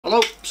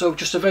Hello, so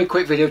just a very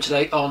quick video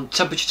today on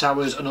temperature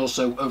towers and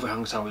also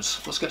overhang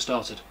towers. Let's get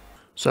started.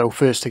 So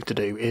first thing to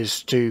do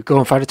is to go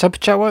and find a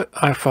temperature tower.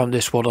 I found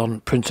this one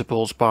on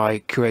Printables by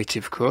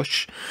Creative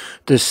Crush.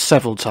 There's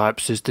several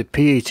types. There's the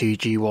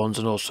PETG ones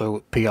and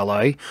also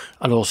PLA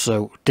and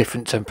also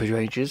different temperature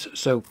ranges.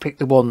 So pick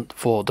the one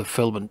for the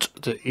filament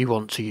that you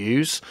want to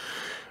use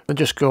and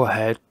just go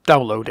ahead,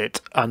 download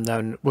it, and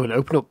then we're going to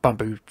open up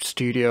Bambu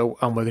Studio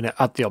and we're going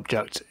to add the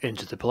object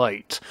into the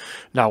plate.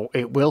 Now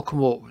it will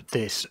come up with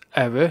this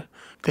error.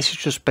 This is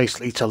just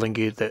basically telling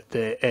you that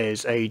there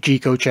is a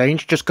G-code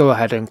change. Just go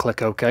ahead and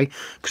click OK,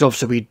 because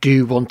obviously we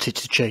do want it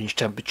to change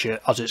temperature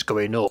as it's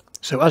going up.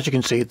 So as you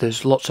can see,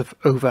 there's lots of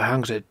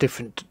overhangs at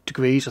different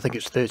degrees. I think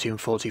it's 30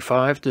 and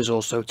 45. There's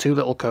also two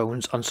little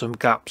cones and some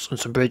gaps and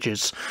some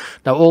bridges.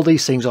 Now all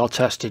these things are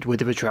tested with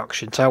the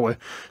retraction tower.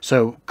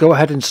 So go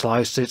ahead and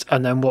slice it,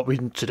 and then what we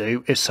need to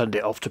do is send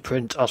it off to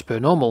print as per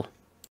normal.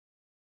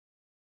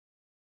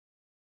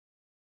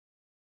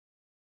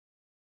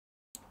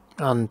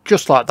 And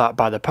just like that,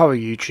 by the power of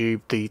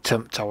YouTube, the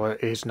temp tower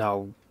is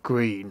now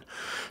green.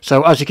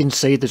 So as you can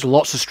see, there's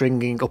lots of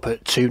stringing up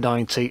at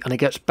 290 and it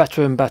gets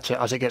better and better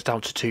as it gets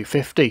down to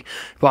 250,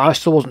 but I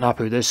still wasn't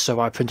happy with this, so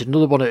I printed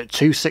another one at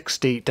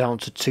 260 down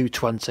to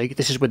 220.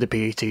 This is with the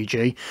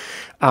PETG,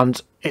 and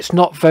it's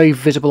not very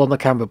visible on the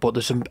camera, but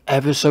there's some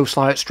ever so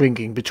slight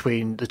stringing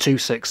between the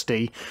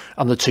 260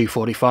 and the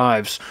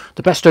 245s.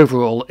 The best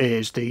overall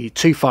is the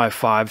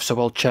 255, so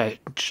I'll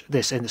change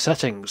this in the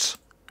settings.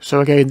 So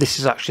again, this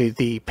is actually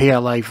the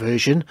PLA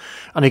version,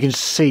 and you can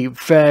see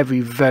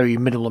very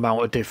minimal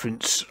amount of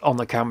difference on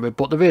the camera,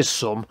 but there is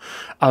some,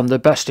 and the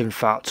best in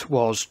fact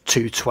was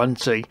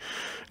 220.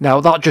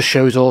 Now that just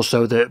shows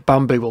also that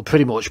Bambu will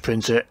pretty much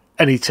print at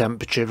any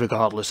temperature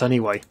regardless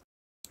anyway.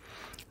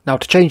 Now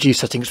to change these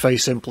settings, very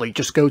simply,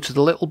 just go to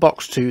the little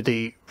box to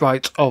the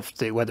right of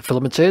where the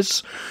filament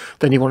is.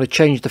 Then you want to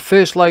change the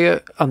first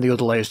layer and the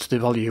other layers to the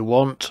value you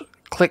want.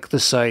 Click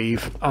the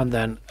save and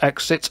then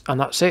exit,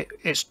 and that's it,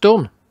 it's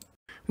done.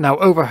 Now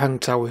overhang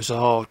towers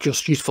are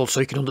just useful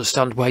so you can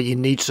understand where you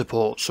need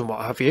supports and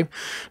what have you.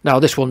 Now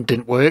this one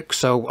didn't work,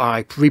 so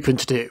I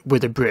reprinted it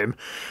with a brim,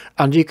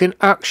 and you can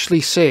actually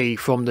see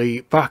from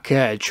the back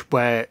edge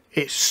where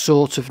it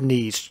sort of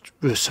needs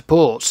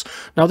supports.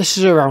 Now this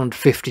is around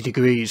 50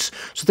 degrees,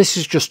 so this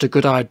is just a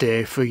good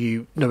idea for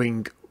you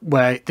knowing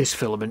where this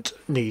filament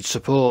needs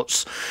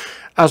supports.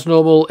 As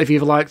normal, if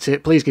you've liked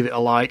it, please give it a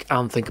like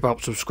and think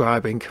about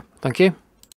subscribing. Thank you.